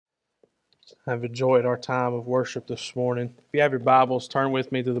I've enjoyed our time of worship this morning. If you have your Bibles, turn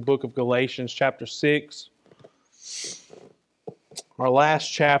with me to the book of Galatians, chapter 6. Our last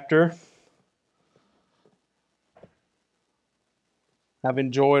chapter. I've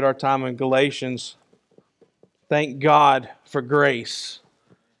enjoyed our time in Galatians. Thank God for grace.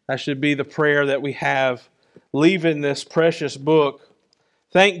 That should be the prayer that we have leaving this precious book.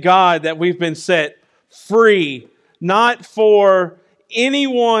 Thank God that we've been set free, not for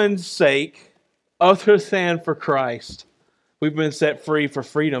anyone's sake, other than for Christ. We've been set free for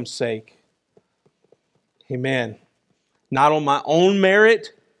freedom's sake. Amen. Not on my own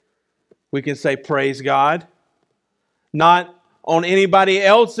merit, we can say praise God. Not on anybody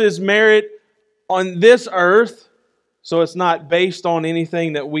else's merit on this earth. So it's not based on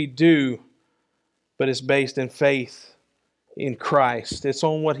anything that we do, but it's based in faith in Christ. It's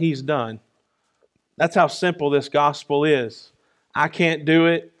on what He's done. That's how simple this gospel is. I can't do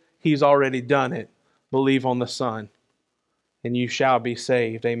it. He's already done it. Believe on the Son, and you shall be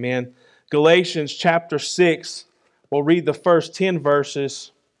saved. Amen. Galatians chapter 6. We'll read the first 10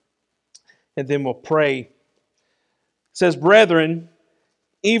 verses, and then we'll pray. It says, "Brethren,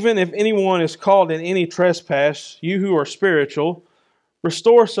 even if anyone is caught in any trespass, you who are spiritual,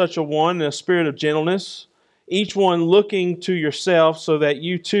 restore such a one in a spirit of gentleness, each one looking to yourself, so that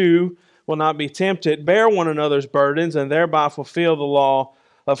you too will not be tempted. Bear one another's burdens, and thereby fulfill the law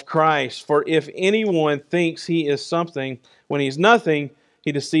of Christ. For if anyone thinks he is something when he's nothing,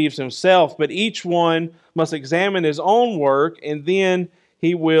 he deceives himself. But each one must examine his own work, and then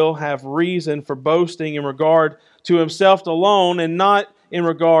he will have reason for boasting in regard to himself alone, and not in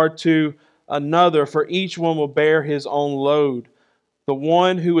regard to another. For each one will bear his own load. The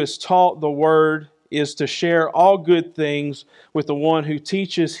one who is taught the word is to share all good things with the one who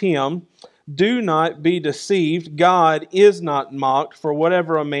teaches him. Do not be deceived. God is not mocked. For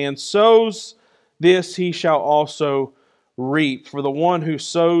whatever a man sows, this he shall also reap. For the one who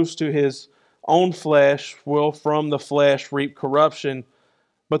sows to his own flesh will from the flesh reap corruption.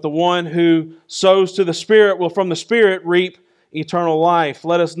 But the one who sows to the Spirit will from the Spirit reap eternal life.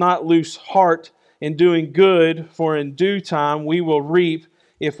 Let us not lose heart in doing good, for in due time we will reap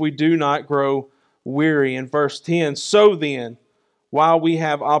if we do not grow weary." In verse 10, "So then, while we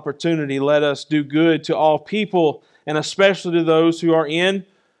have opportunity, let us do good to all people, and especially to those who are in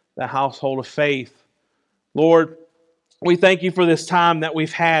the household of faith." Lord, we thank you for this time that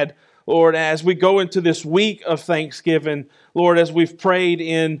we've had, Lord, as we go into this week of Thanksgiving. Lord, as we've prayed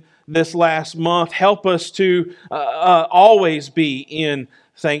in this last month, help us to always be in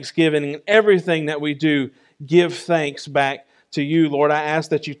Thanksgiving. And everything that we do, give thanks back to you, Lord. I ask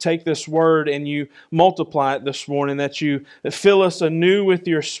that you take this word and you multiply it this morning, that you fill us anew with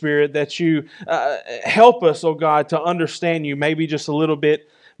your Spirit, that you help us, oh God, to understand you maybe just a little bit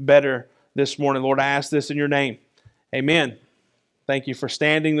better this morning. Lord, I ask this in your name. Amen. Thank you for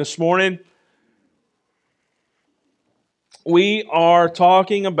standing this morning. We are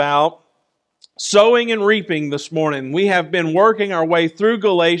talking about sowing and reaping this morning. We have been working our way through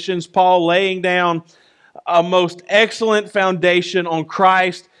Galatians, Paul laying down a most excellent foundation on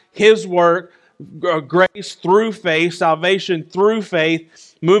Christ, His work, grace through faith, salvation through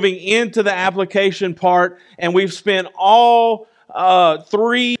faith, moving into the application part. And we've spent all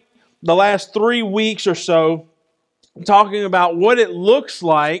the last 3 weeks or so talking about what it looks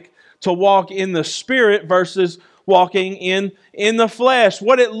like to walk in the Spirit versus walking in the flesh.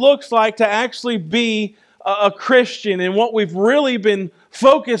 What it looks like to actually be a Christian. And what we've really been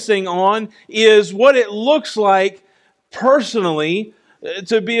focusing on is what it looks like personally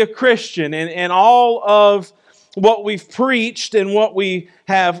to be a Christian. And all of what we've preached and what we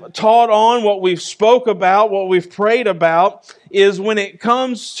have taught on, what we've spoke about, what we've prayed about, is when it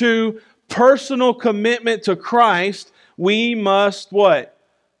comes to personal commitment to Christ, we must what?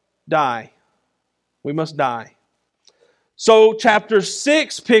 Die. We must die. So chapter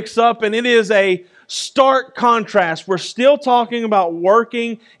 6 picks up, and it is a stark contrast. We're still talking about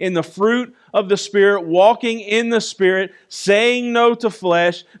working in the fruit of the Spirit, walking in the Spirit, saying no to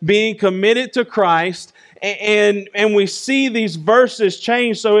flesh, being committed to Christ, and we see these verses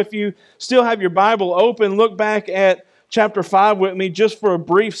change. So if you still have your Bible open, look back at chapter 5 with me just for a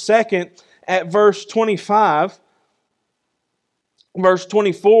brief second at verse 25, verse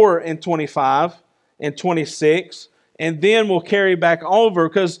 24 and 25 and 26. And then we'll carry back over,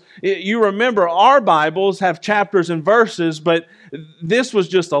 because you remember our Bibles have chapters and verses, but this was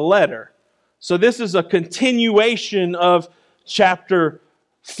just a letter. So this is a continuation of chapter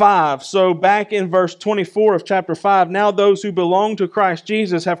 5. So back in verse 24 of chapter 5, "Now those who belong to Christ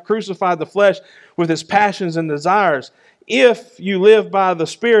Jesus have crucified the flesh with its passions and desires. if you live by the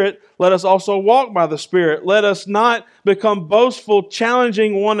Spirit, let us also walk by the Spirit. Let us not become boastful,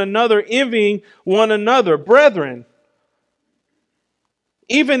 challenging one another, envying one another. Brethren,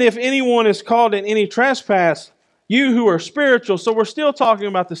 even if anyone is caught in any trespass, you who are spiritual, so we're still talking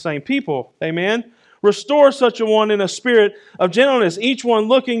about the same people. Amen? Restore such a one in a spirit of gentleness, each one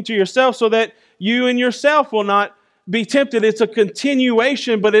looking to yourself so that you and yourself will not be tempted. It's a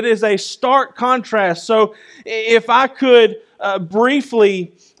continuation, but it is a stark contrast. So if I could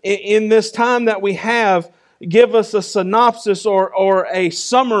briefly, in this time that we have, give us a synopsis or a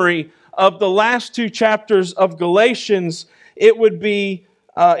summary of the last two chapters of Galatians, it would be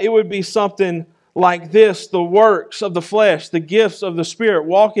something like this: the works of the flesh, the gifts of the Spirit,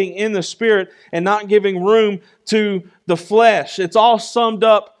 walking in the Spirit and not giving room to the flesh. It's all summed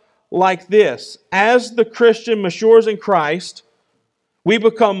up like this: as the Christian matures in Christ, we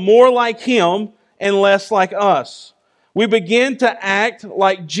become more like Him and less like us. We begin to act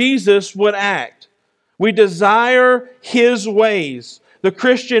like Jesus would act. We desire His ways. The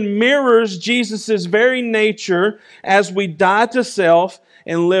Christian mirrors Jesus' very nature as we die to self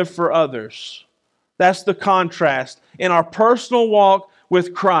and live for others. That's the contrast. In our personal walk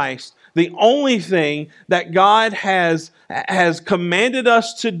with Christ, the only thing that God has commanded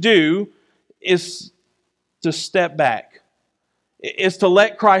us to do is to step back. Is to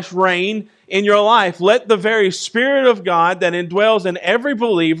let Christ reign in your life. Let the very Spirit of God that indwells in every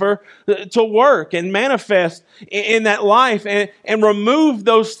believer to work and manifest in that life and remove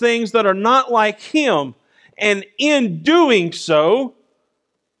those things that are not like Him. And in doing so,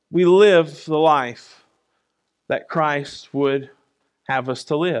 we live the life that Christ would have us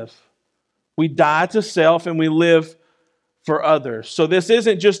to live. We die to self and we live for others. So this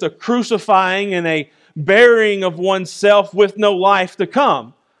isn't just a crucifying and a burying of oneself with no life to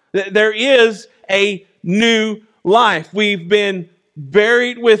come. There is a new life. We've been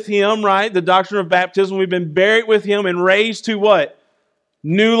buried with Him, right? The doctrine of baptism, we've been buried with Him and raised to what?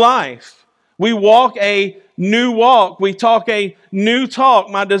 New life. We walk a new walk. We talk a new talk.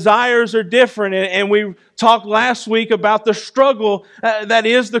 My desires are different. And we talked last week about the struggle that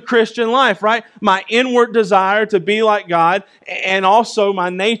is the Christian life, right? My inward desire to be like God, and also my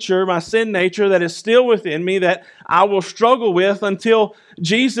nature, my sin nature that is still within me that I will struggle with until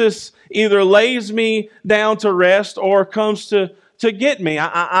Jesus either lays me down to rest or comes to get me.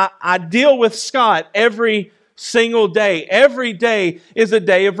 I deal with Scott every single day. Every day is a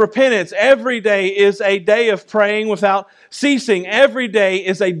day of repentance. Every day is a day of praying without ceasing. Every day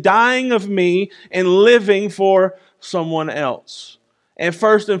is a dying of me and living for someone else. And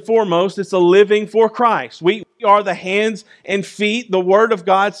first and foremost, it's a living for Christ. We are the hands and feet. The Word of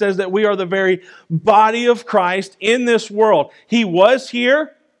God says that we are the very body of Christ in this world. He was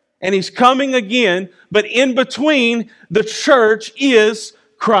here and He's coming again, but in between, the church is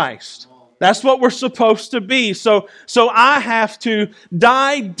Christ. That's what we're supposed to be. So I have to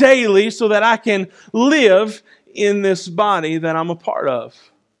die daily so that I can live in this body that I'm a part of.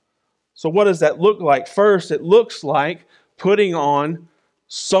 So what does that look like? First, it looks like putting on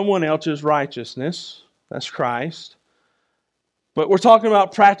someone else's righteousness. That's Christ. But we're talking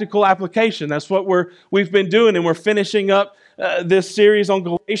about practical application. That's what we've been doing, and we're finishing up this series on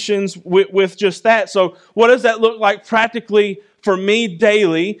Galatians with just that. So what does that look like practically for me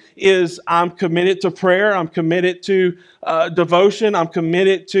daily? Is I'm committed to prayer. I'm committed to devotion. I'm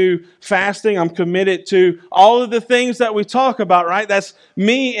committed to fasting. I'm committed to all of the things that we talk about, right? That's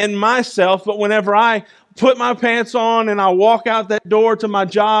me and myself. But whenever I put my pants on and I walk out that door to my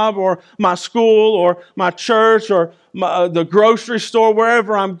job or my school or my church or the grocery store,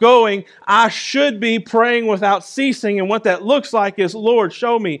 wherever I'm going, I should be praying without ceasing. And what that looks like is, Lord,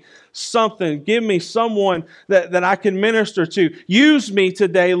 show me something. Give me someone that I can minister to. Use me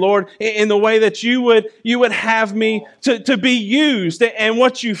today, Lord, in the way that you would have me to be used. And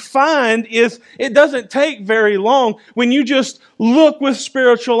what you find is it doesn't take very long when you just look with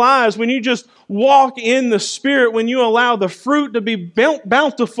spiritual eyes, when you just walk in the Spirit, when you allow the fruit to be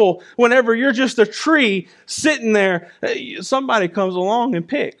bountiful, whenever you're just a tree sitting there, somebody comes along and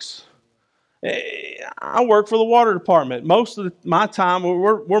picks. I work for the water department. Most of my time,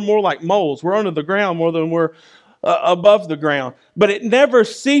 we're more like moles. We're under the ground more than we're above the ground. But it never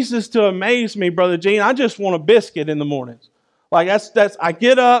ceases to amaze me, Brother Gene. I just want a biscuit in the mornings. Like that's. I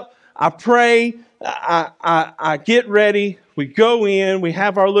get up, I pray, I get ready. We go in, we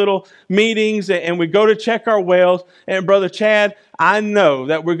have our little meetings, and we go to check our wells. And Brother Chad, I know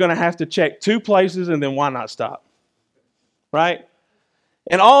that we're going to have to check 2 places, and then why not stop? Right?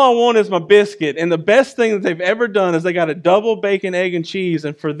 And all I want is my biscuit. And the best thing that they've ever done is they got a double bacon, egg, and cheese.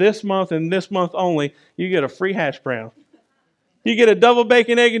 And for this month and this month only, you get a free hash brown. You get a double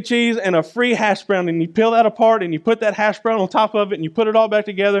bacon, egg, and cheese and a free hash brown, and you peel that apart and you put that hash brown on top of it and you put it all back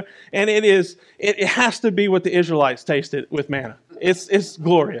together, and it has to be what the Israelites tasted with manna. It's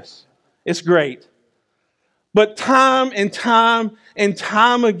glorious. It's great. But time and time and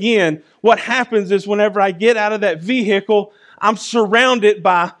time again, what happens is whenever I get out of that vehicle, I'm surrounded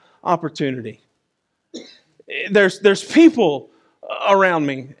by opportunity. There's people around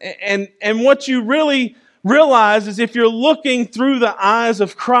me. And what you really realize is if you're looking through the eyes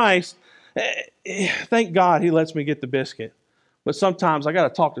of Christ, thank God He lets me get the biscuit. But sometimes I got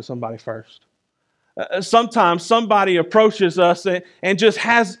to talk to somebody first. Sometimes somebody approaches us and just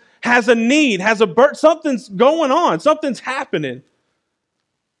has a need, has a burden. Something's going on. Something's happening.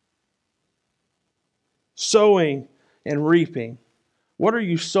 Sowing and reaping. What are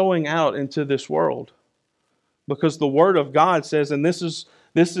you sowing out into this world? Because the Word of God says, and this is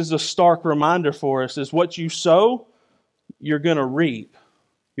a stark reminder for us, is what you sow, you're going to reap.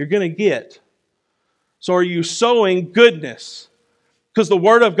 You're going to get. So are you sowing goodness? Because the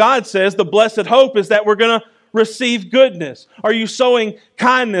Word of God says the blessed hope is that we're going to receive goodness. Are you sowing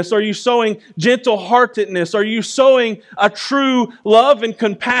kindness? Are you sowing gentle-heartedness? Are you sowing a true love and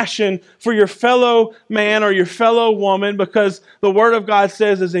compassion for your fellow man or your fellow woman? Because the Word of God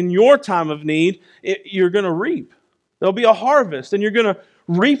says is in your time of need, you're going to reap. There'll be a harvest and you're going to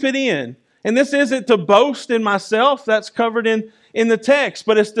reap it in. And this isn't to boast in myself. That's covered in the text.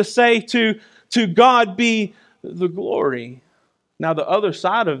 But it's to say to God be the glory. Now the other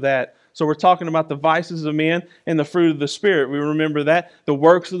side of that, so we're talking about the vices of men and the fruit of the Spirit. We remember that. The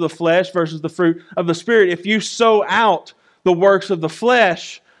works of the flesh versus the fruit of the Spirit. If you sow out the works of the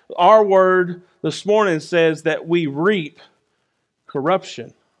flesh, our word this morning says that we reap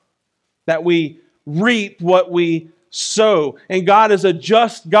corruption. That we reap what we sow. And God is a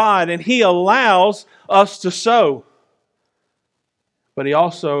just God and He allows us to sow. But He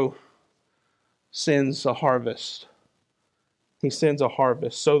also sends a harvest. He sends a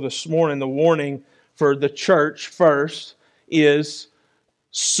harvest. So this morning, the warning for the church first is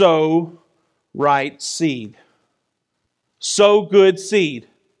sow right seed. Sow good seed.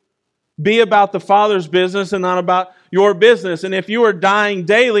 Be about the Father's business and not about your business. And if you are dying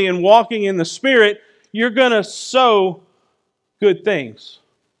daily and walking in the Spirit, you're going to sow good things.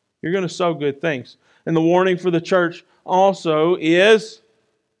 You're going to sow good things. And the warning for the church also is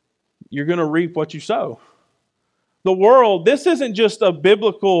you're going to reap what you sow. The world, this isn't just a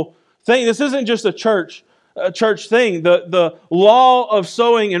biblical thing. This isn't just a church thing. The law of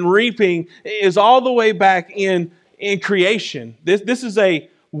sowing and reaping is all the way back in creation. This is a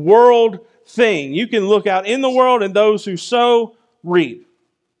world thing. You can look out in the world and those who sow, reap.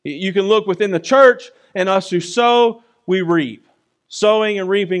 You can look within the church and us who sow, we reap. Sowing and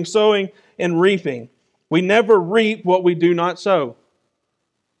reaping, sowing and reaping. We never reap what we do not sow.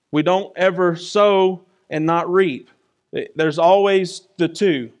 We don't ever sow and not reap. There's always the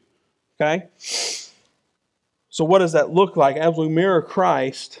two. Okay? So what does that look like? As we mirror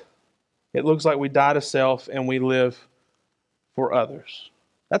Christ, it looks like we die to self and we live for others.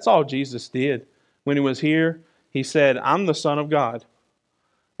 That's all Jesus did. When He was here, He said, I'm the Son of God.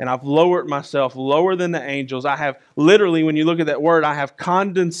 And I've lowered myself lower than the angels. I have literally, when you look at that word, I have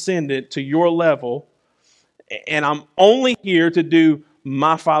condescended to your level. And I'm only here to do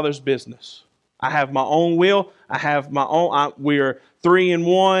my Father's business. I have my own will. I have my own. We are 3 in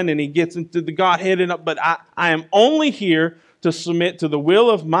 1, and He gets into the Godhead. But I am only here to submit to the will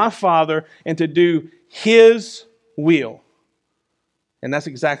of my Father and to do His will. And that's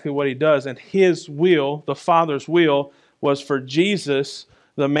exactly what He does. And His will, the Father's will, was for Jesus,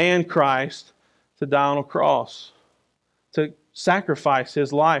 the man Christ, to die on a cross, to sacrifice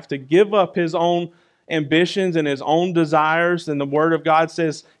His life, to give up His own ambitions and His own desires. And the Word of God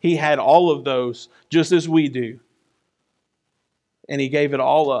says He had all of those, just as we do. And He gave it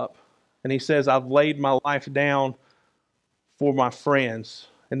all up. And He says, I've laid my life down for my friends.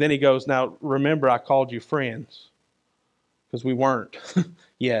 And then He goes, now remember, I called you friends. Because we weren't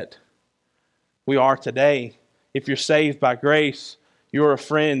yet. We are today. If you're saved by grace, you're a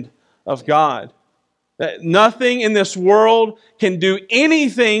friend of God. Nothing in this world can do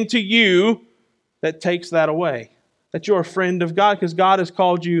anything to you that takes that away. That you're a friend of God because God has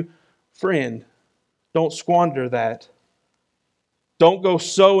called you friend. Don't squander that. Don't go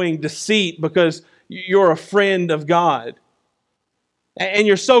sowing deceit because you're a friend of God. And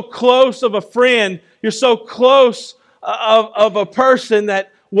you're so close of a friend, you're so close of a person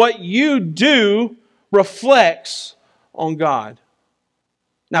that what you do reflects on God.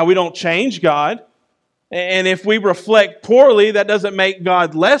 Now, we don't change God. And if we reflect poorly, that doesn't make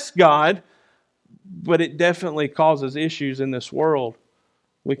God less God. but it definitely causes issues in this world.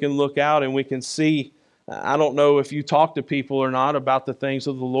 We can look out and we can see. I don't know if you talk to people or not about the things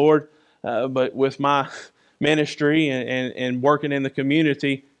of the Lord, but with my ministry and working in the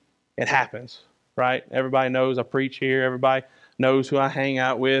community, it happens, right? Everybody knows I preach here. Everybody knows who I hang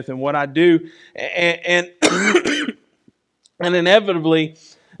out with and what I do. And inevitably,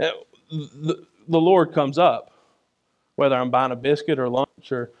 the Lord comes up, whether I'm buying a biscuit or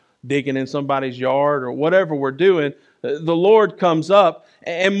lunch or digging in somebody's yard or whatever we're doing, the Lord comes up.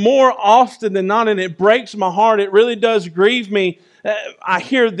 And more often than not, and it breaks my heart, it really does grieve me, I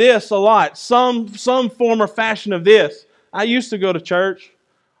hear this a lot, some form or fashion of this. I used to go to church,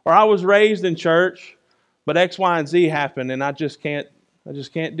 or I was raised in church, but X, Y, and Z happened, and I just can't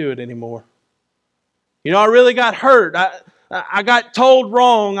do it anymore. You know, I really got hurt. I got told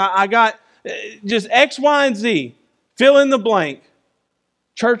wrong. I got just X, Y, and Z. Fill in the blank.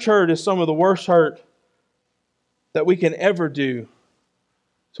 Church hurt is some of the worst hurt that we can ever do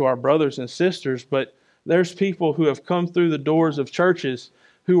to our brothers and sisters. But there's people who have come through the doors of churches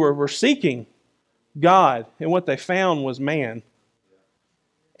who were seeking God, and what they found was man.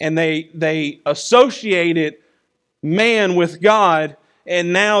 And they associated man with God,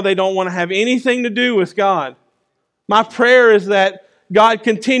 and now they don't want to have anything to do with God. My prayer is that God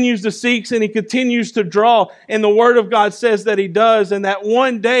continues to seek and He continues to draw, and the Word of God says that He does, and that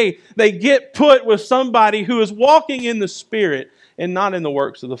one day they get put with somebody who is walking in the Spirit and not in the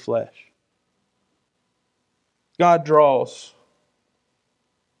works of the flesh. God draws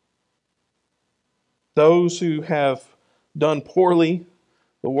those who have done poorly.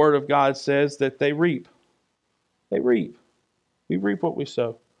 The Word of God says that they reap. They reap. We reap what we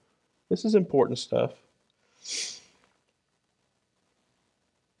sow. This is important stuff.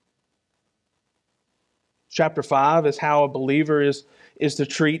 Chapter 5 is how a believer is to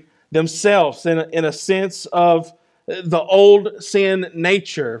treat themselves in a sense of the old sin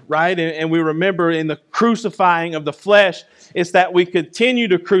nature, right? And we remember in the crucifying of the flesh, it's that we continue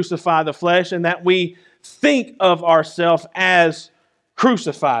to crucify the flesh and that we think of ourselves as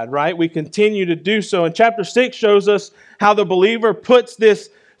crucified, right? We continue to do so. And chapter 6 shows us how the believer puts this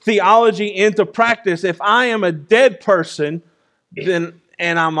theology into practice. If I am a dead person,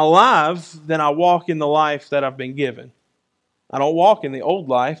 and I'm alive, then I walk in the life that I've been given. I don't walk in the old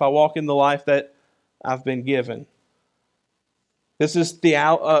life. I walk in the life that I've been given. This is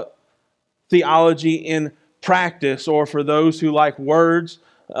theology in practice, or for those who like words,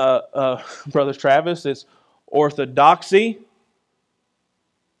 Brother Travis, it's orthodoxy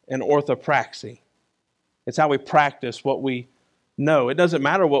and orthopraxy. It's how we practice what we know. It doesn't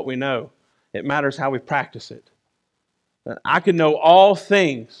matter what we know. It matters how we practice it. I can know all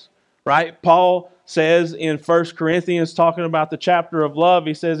things, right? Paul says in 1 Corinthians, talking about the chapter of love,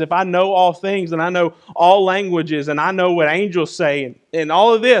 he says, if I know all things and I know all languages and I know what angels say and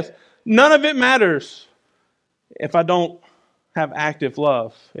all of this, none of it matters if I don't have active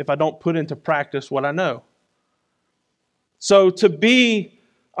love, if I don't put into practice what I know. So to be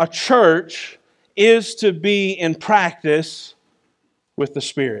a church is to be in practice with the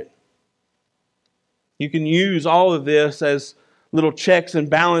Spirit. You can use all of this as little checks and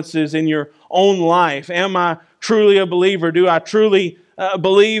balances in your own life. Am I truly a believer? Do I truly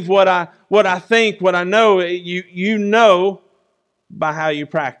believe what I think, what I know? You know by how you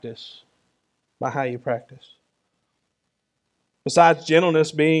practice. By how you practice. Besides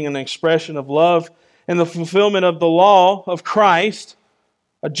gentleness being an expression of love and the fulfillment of the law of Christ,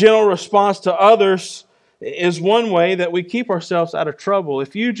 a gentle response to others is one way that we keep ourselves out of trouble.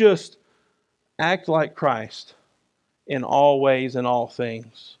 If you just act like Christ in all ways and all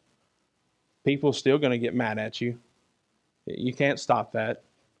things, people are still going to get mad at you. You can't stop that.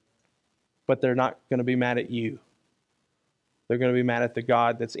 But they're not going to be mad at you. They're going to be mad at the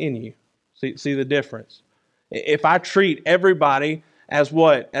God that's in you. See the difference? If I treat everybody as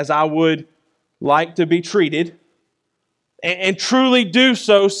what? As I would like to be treated, and truly do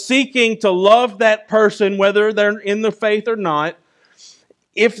so, seeking to love that person, whether they're in the faith or not,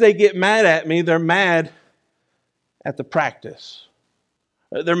 if they get mad at me, they're mad at the practice.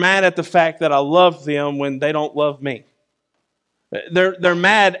 They're mad at the fact that I love them when they don't love me. They're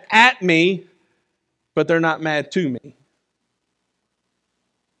mad at me, but they're not mad to me.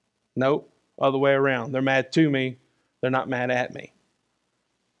 Nope, other way around. They're mad to me, they're not mad at me.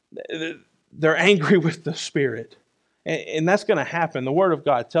 They're angry with the Spirit. And that's going to happen. The Word of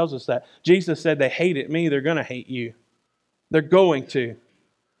God tells us that. Jesus said they hated me, they're going to hate you. They're going to.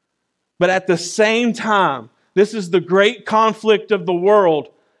 But at the same time, this is the great conflict of the world,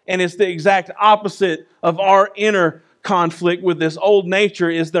 and it's the exact opposite of our inner conflict with this old nature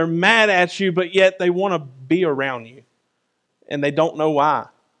is they're mad at you, but yet they want to be around you. And they don't know why.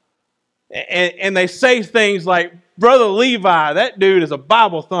 And they say things like, Brother Levi, that dude is a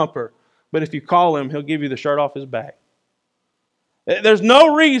Bible thumper. But if you call him, he'll give you the shirt off his back. There's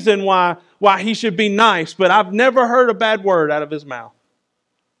no reason why he should be nice, but I've never heard a bad word out of his mouth.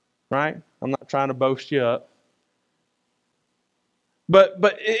 Right? I'm not trying to boast you up. But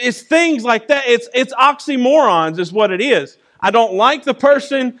it's things like that. It's oxymorons is what it is. I don't like the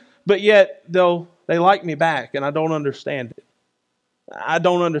person, but yet they like me back, and I don't understand it. I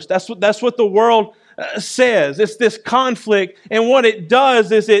don't understand. That's what the world says. It's this conflict, and what it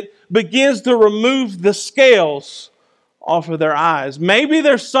does is it begins to remove the scales off of their eyes. Maybe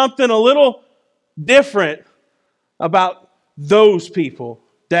there's something a little different about those people.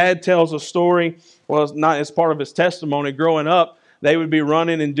 Dad tells a story. Well, it's not as part of his testimony. Growing up, they would be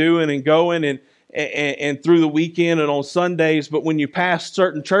running and doing and going and through the weekend and on Sundays. But when you passed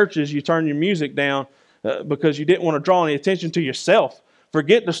certain churches, you turn your music down because you didn't want to draw any attention to yourself.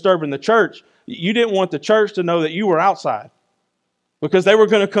 Forget disturbing the church. You didn't want the church to know that you were outside because they were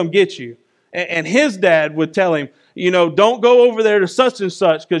going to come get you. And his dad would tell him, don't go over there to such and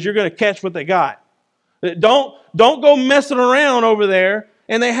such because you're going to catch what they got. Don't go messing around over there.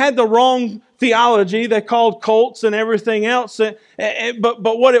 And they had the wrong theology. They called cults and everything else. But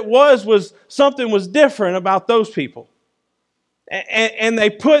what it was something was different about those people. And they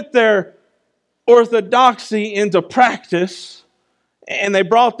put their orthodoxy into practice. And they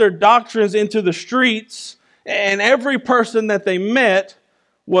brought their doctrines into the streets. And every person that they met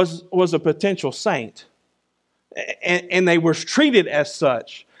was a potential saint. And they were treated as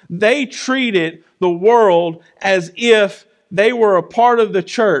such. They treated the world as if they were a part of the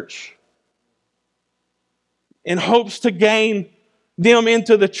church in hopes to gain them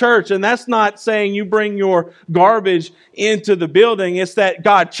into the church. And that's not saying you bring your garbage into the building. It's that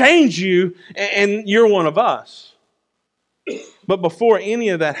God changed you and you're one of us. But before any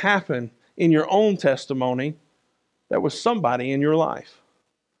of that happened in your own testimony, there was somebody in your life.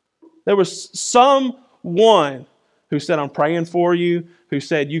 There was someone who said, I'm praying for you, who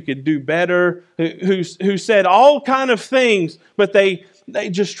said you could do better, who said all kind of things, but they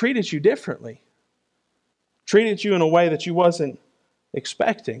just treated you differently. Treated you in a way that you wasn't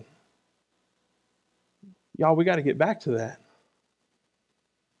expecting. Y'all, we got to get back to that.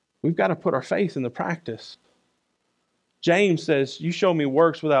 We've got to put our faith into practice. James says, you show me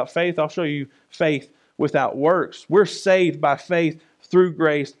works without faith, I'll show you faith without works. We're saved by faith through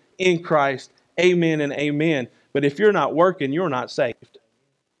grace in Christ. Amen and amen. But if you're not working, you're not saved.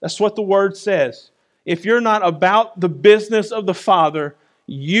 That's what the Word says. If you're not about the business of the Father,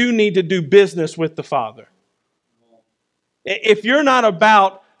 you need to do business with the Father. If you're not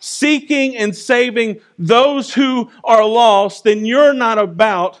about seeking and saving those who are lost, then you're not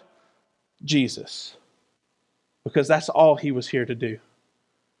about Jesus. Because that's all He was here to do.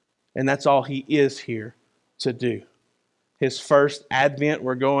 And that's all He is here to do. His first advent,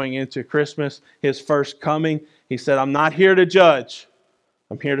 we're going into Christmas, His first coming, He said, I'm not here to judge.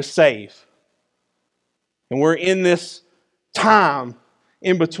 I'm here to save. And we're in this time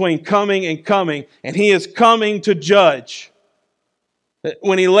in between coming and coming, and He is coming to judge.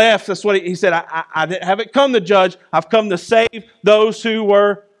 When He left, that's what He said, I haven't come to judge, I've come to save those who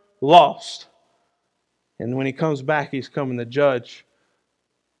were lost. And when He comes back, He's coming to judge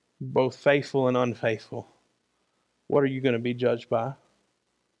both faithful and unfaithful. What are you going to be judged by?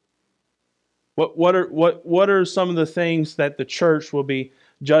 What are some of the things that the church will be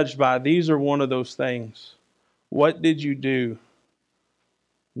judged by? These are one of those things. What did you do?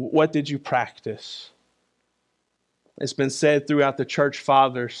 What did you practice? It's been said throughout the church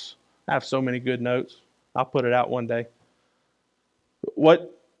fathers. I have so many good notes. I'll put it out one day.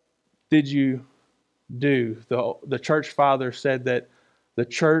 What did you do? The church fathers said that the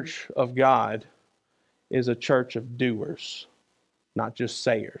church of God is a church of doers, not just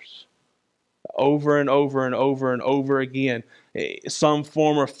sayers. Over and over and over and over again, some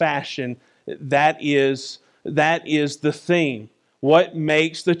form or fashion, that is the theme. What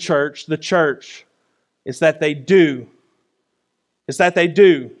makes the church the church? It's that they do. It's that they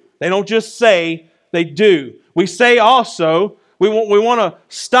do. They don't just say, they do. We say also, we want to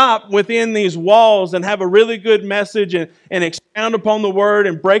stop within these walls and have a really good message and expound upon the Word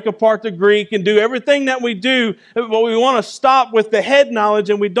and break apart the Greek and do everything that we do. But we want to stop with the head knowledge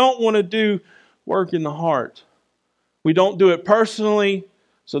and we don't want to do work in the heart. We don't do it personally,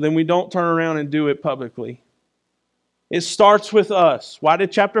 so then we don't turn around and do it publicly. It starts with us. Why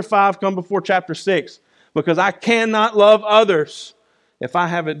did chapter 5 come before chapter 6? Because I cannot love others if I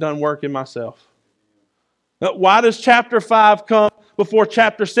haven't done work in myself. Why does chapter 5 come before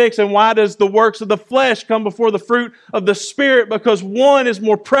chapter 6? And why does the works of the flesh come before the fruit of the Spirit? Because one is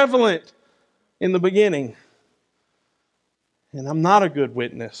more prevalent in the beginning. And I'm not a good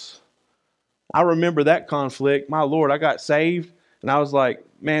witness. I remember that conflict. My Lord, I got saved and I was like,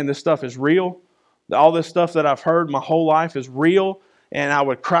 man, this stuff is real. All this stuff that I've heard my whole life is real. And I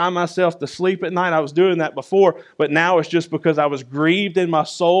would cry myself to sleep at night. I was doing that before, but now it's just because I was grieved in my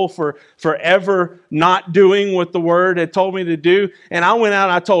soul for forever not doing what the Word had told me to do. And I went out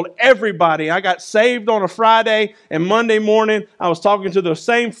and I told everybody. I got saved on a Friday, and Monday morning I was talking to those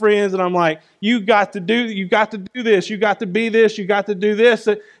same friends, and I'm like, you got to do this, you got to be this, you got to do this.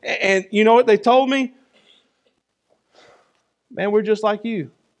 And you know what they told me? Man, we're just like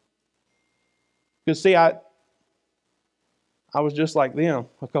you. Because see, I was just like them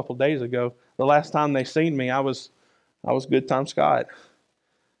a couple days ago. The last time they seen me, I was Good Time Scott.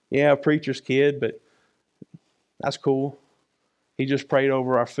 Yeah, a preacher's kid, but that's cool. He just prayed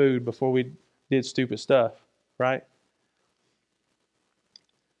over our food before we did stupid stuff, right?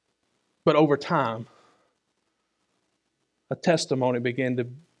 But over time, a testimony began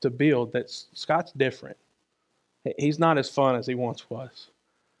to build that Scott's different. He's not as fun as he once was.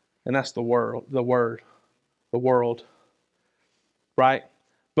 And that's the world. Right?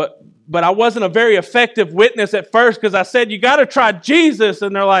 But I wasn't a very effective witness at first because I said, you got to try Jesus.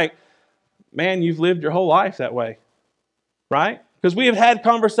 And they're like, man, you've lived your whole life that way. Right? Because we have had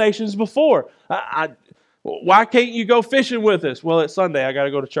conversations before. Why can't you go fishing with us? Well, it's Sunday. I got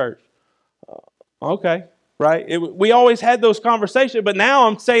to go to church. Okay. Right? We always had those conversations. But now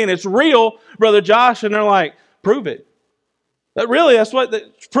I'm saying it's real, Brother Josh. And they're like, prove it.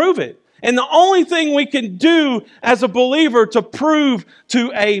 Prove it. And the only thing we can do as a believer to prove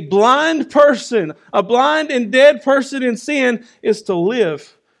to a blind person, a blind and dead person in sin, is to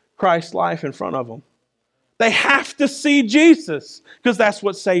live Christ's life in front of them. They have to see Jesus, because that's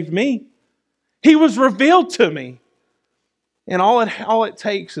what saved me. He was revealed to me. And all it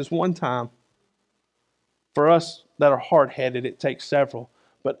takes is one time. For us that are hard-headed, it takes several.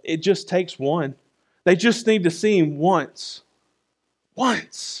 But it just takes one. They just need to see Him once.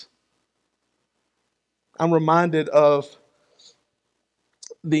 Once. I'm reminded of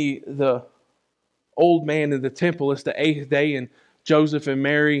the old man in the temple. It's the 8th day, and Joseph and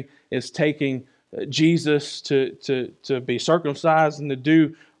Mary is taking Jesus to be circumcised and to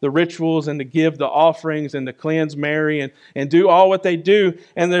do the rituals and to give the offerings and to cleanse Mary and do all what they do.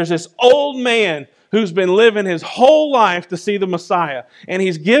 And there's this old man who's been living his whole life to see the Messiah. And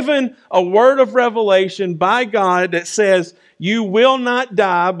he's given a word of revelation by God that says, you will not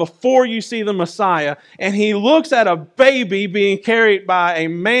die before you see the Messiah. And he looks at a baby being carried by a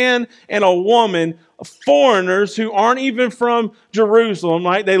man and a woman, foreigners who aren't even from Jerusalem,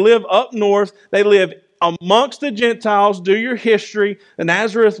 right? They live up north. They live amongst the Gentiles. Do your history. The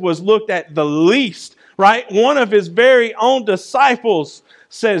Nazareth was looked at the least, right? One of his very own disciples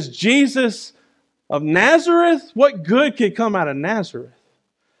says, Jesus of Nazareth? What good could come out of Nazareth?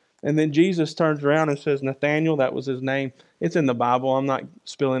 And then Jesus turns around and says, Nathanael, that was his name. It's in the Bible. I'm not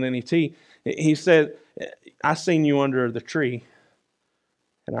spilling any tea. He said, I seen you under the tree,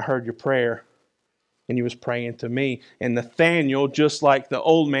 and I heard your prayer, and you was praying to me. And Nathanael, just like the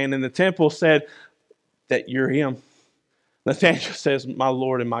old man in the temple, said that you're him. Nathanael says, my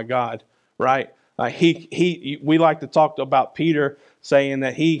Lord and my God, right? We like to talk about Peter saying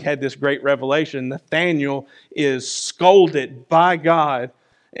that he had this great revelation. Nathanael is scolded by God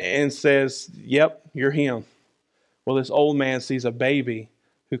and says, yep, you're him. Well, this old man sees a baby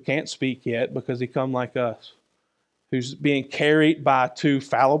who can't speak yet because he come like us, who's being carried by two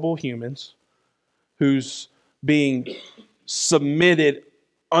fallible humans, who's being submitted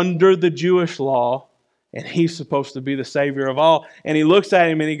under the Jewish law, and he's supposed to be the Savior of all. And he looks at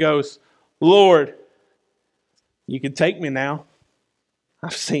him and he goes, Lord, you can take me now.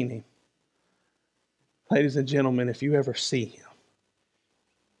 I've seen him. Ladies and gentlemen, if you ever see him,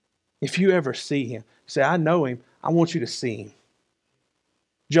 say, I know him, I want you to see him.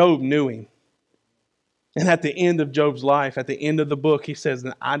 Job knew him. And at the end of Job's life, at the end of the book, he says,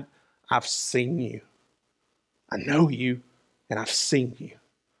 I've seen you. I know you, and I've seen you.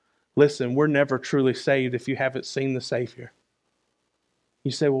 Listen, we're never truly saved if you haven't seen the Savior.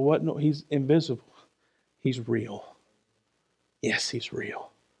 You say, well, what? No, he's invisible. He's real. Yes, he's real.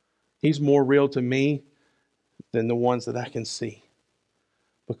 He's more real to me than the ones that I can see.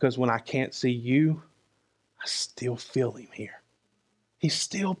 Because when I can't see you, I still feel him here. He's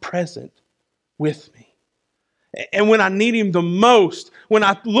still present with me. And when I need Him the most, when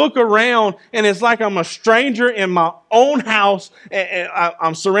I look around and it's like I'm a stranger in my own house, and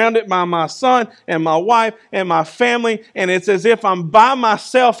I'm surrounded by my son and my wife and my family, and it's as if I'm by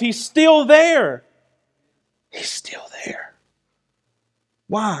myself, He's still there. He's still there.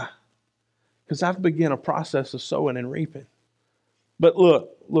 Why? Because I've begun a process of sowing and reaping. But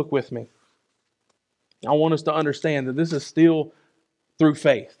look with me. I want us to understand that this is still through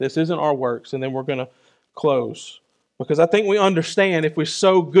faith. This isn't our works, and then we're going to close. Because I think we understand if we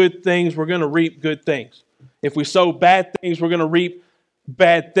sow good things, we're going to reap good things. If we sow bad things, we're going to reap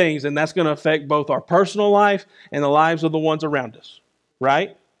bad things, and that's going to affect both our personal life and the lives of the ones around us,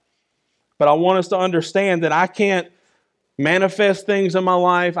 right? But I want us to understand that I can't manifest things in my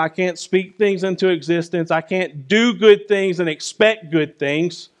life. I can't speak things into existence. I can't do good things and expect good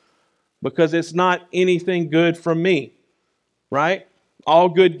things because it's not anything good from me, right? All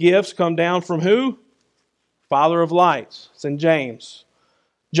good gifts come down from who? Father of lights. It's in James.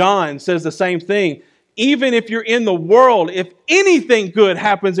 John says the same thing. Even if you're in the world, if anything good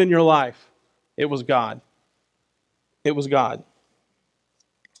happens in your life, it was God. It was God.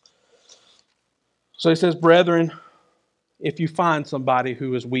 So he says, brethren, if you find somebody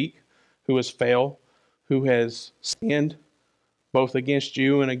who is weak, who has failed, who has sinned, both against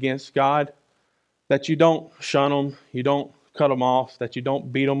you and against God, that you don't shun them, you don't cut them off, that you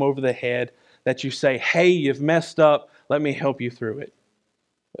don't beat them over the head, that you say, hey, you've messed up, let me help you through it.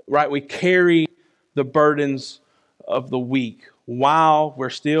 Right? We carry the burdens of the weak while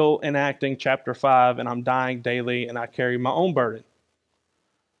we're still enacting chapter 5 and I'm dying daily and I carry my own burden.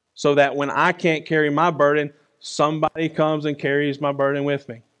 So that when I can't carry my burden, somebody comes and carries my burden with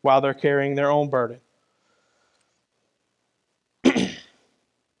me while they're carrying their own burden.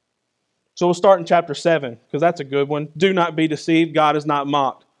 So we'll start in chapter 7, because that's a good one. Do not be deceived. God is not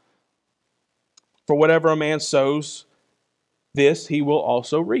mocked. For whatever a man sows, this he will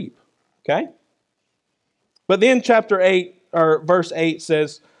also reap. Okay? But then chapter 8, or verse 8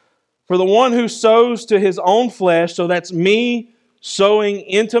 says, for the one who sows to his own flesh, so that's me sowing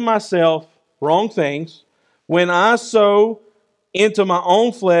into myself wrong things. When I sow into my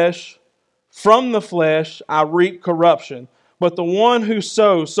own flesh, from the flesh I reap corruption. But the one who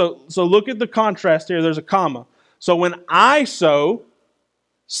sows, so look at the contrast here, there's a comma. So when I sow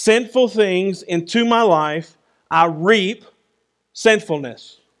sinful things into my life, I reap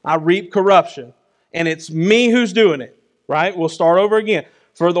sinfulness. I reap corruption. And it's me who's doing it, right? We'll start over again.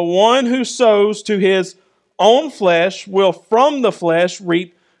 For the one who sows to his own flesh will from the flesh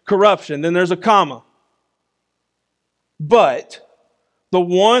reap corruption. Then there's a comma. But the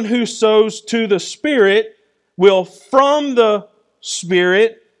one who sows to the Spirit will from the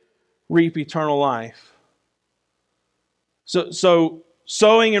Spirit reap eternal life. So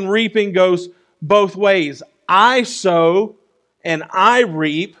sowing and reaping goes both ways. I sow and I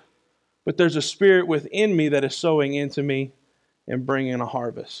reap, but there's a Spirit within me that is sowing into me and bringing a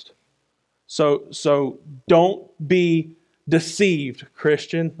harvest. So don't be deceived,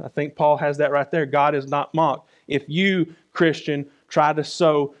 Christian. I think Paul has that right there. God is not mocked. If you, Christian, try to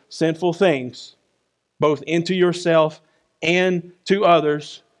sow sinful things, both into yourself and to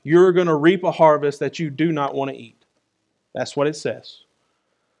others, you're going to reap a harvest that you do not want to eat. That's what it says.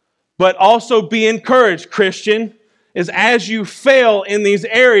 But also be encouraged, Christian, is as you fail in these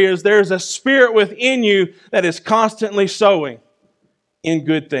areas, there's a Spirit within you that is constantly sowing in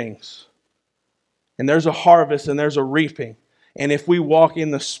good things. And there's a harvest and there's a reaping. And if we walk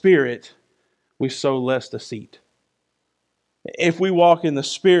in the Spirit, we sow less deceit. If we walk in the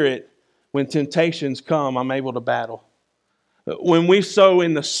Spirit, when temptations come, I'm able to battle. When we sow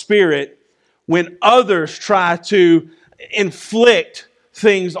in the Spirit, when others try to inflict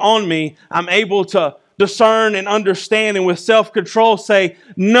things on me, I'm able to discern and understand and with self-control say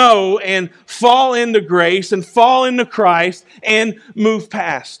no and fall into grace and fall into Christ and move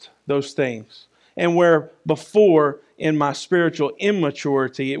past those things. And where before in my spiritual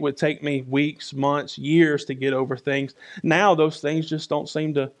immaturity, it would take me weeks, months, years to get over things. Now those things just don't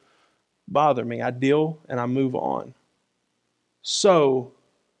seem to bother me. I deal and I move on. So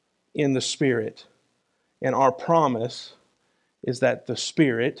in the Spirit. And our promise is that the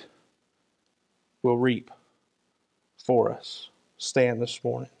Spirit will reap for us. Stand this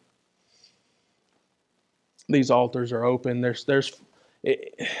morning. These altars are open. This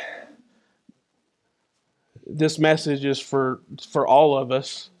message is for all of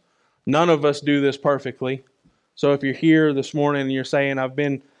us. None of us do this perfectly. So if you're here this morning and you're saying, I've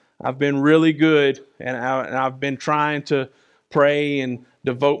been really good and I've been trying to pray and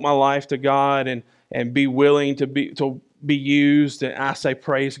devote my life to God and be willing to be used, and I say,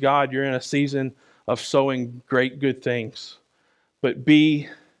 praise God, you're in a season of sowing great good things. But be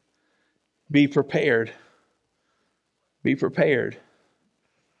prepared. Be prepared.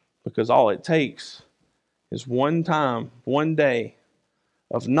 Because all it takes is one time, one day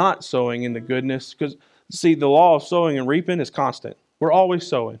of not sowing in the goodness. Because, see, the law of sowing and reaping is constant. We're always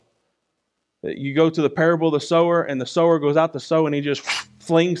sowing. You go to the parable of the sower, and the sower goes out to sow, and he just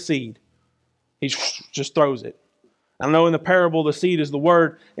flings seed. He just throws it. I know in the parable the seed is the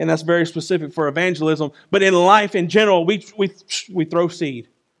word, and that's very specific for evangelism. But in life in general, we throw seed.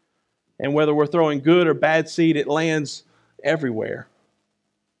 And whether we're throwing good or bad seed, it lands everywhere.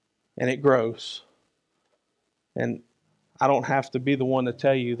 And it grows. And I don't have to be the one to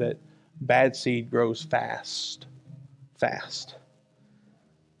tell you that bad seed grows fast. Fast.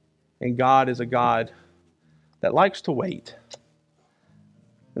 And God is a God that likes to wait.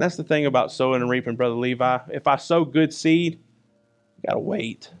 And that's the thing about sowing and reaping, Brother Levi. If I sow good seed, I got to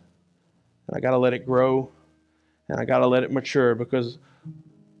wait. And I got to let it grow. And I got to let it mature, because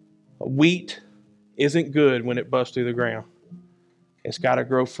wheat isn't good when it busts through the ground. It's got to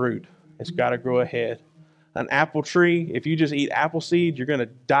grow fruit. It's got to grow ahead. An apple tree, if you just eat apple seed, you're going to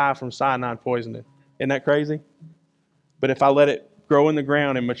die from cyanide poisoning. Isn't that crazy? But if I let it grow in the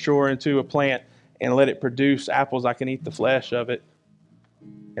ground and mature into a plant and let it produce apples, I can eat the flesh of it,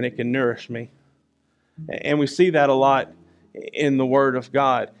 and it can nourish me. And we see that a lot in the Word of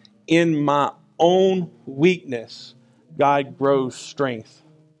God. In my own weakness, God grows strength.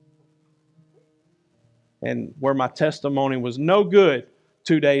 And where my testimony was no good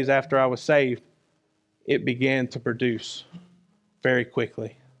 2 days after I was saved, it began to produce very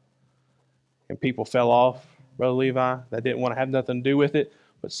quickly. And people fell off, Brother Levi, that didn't want to have nothing to do with it,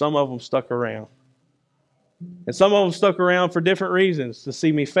 but some of them stuck around. And some of them stuck around for different reasons, to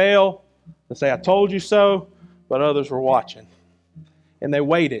see me fail, to say, I told you so, but others were watching. And they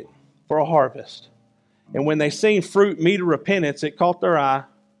waited for a harvest. And when they seen fruit meet a repentance, it caught their eye,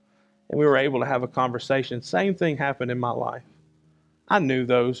 and we were able to have a conversation. Same thing happened in my life. I knew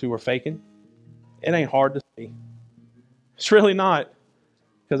those who were faking. It ain't hard to see. It's really not,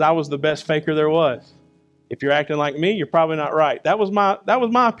 because I was the best faker there was. If you're acting like me, you're probably not right. That was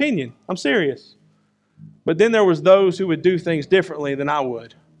my opinion. I'm serious. But then there was those who would do things differently than I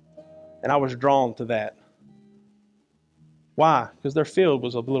would. And I was drawn to that. Why? Because their field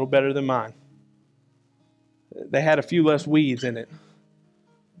was a little better than mine. They had a few less weeds in it.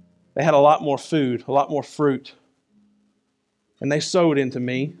 They had a lot more food, a lot more fruit. And they sowed into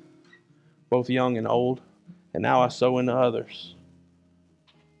me, both young and old. And now I sow into others.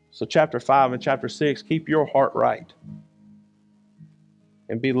 So chapter 5 and chapter 6, keep your heart right.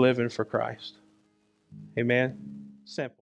 And be living for Christ. Amen. Simple.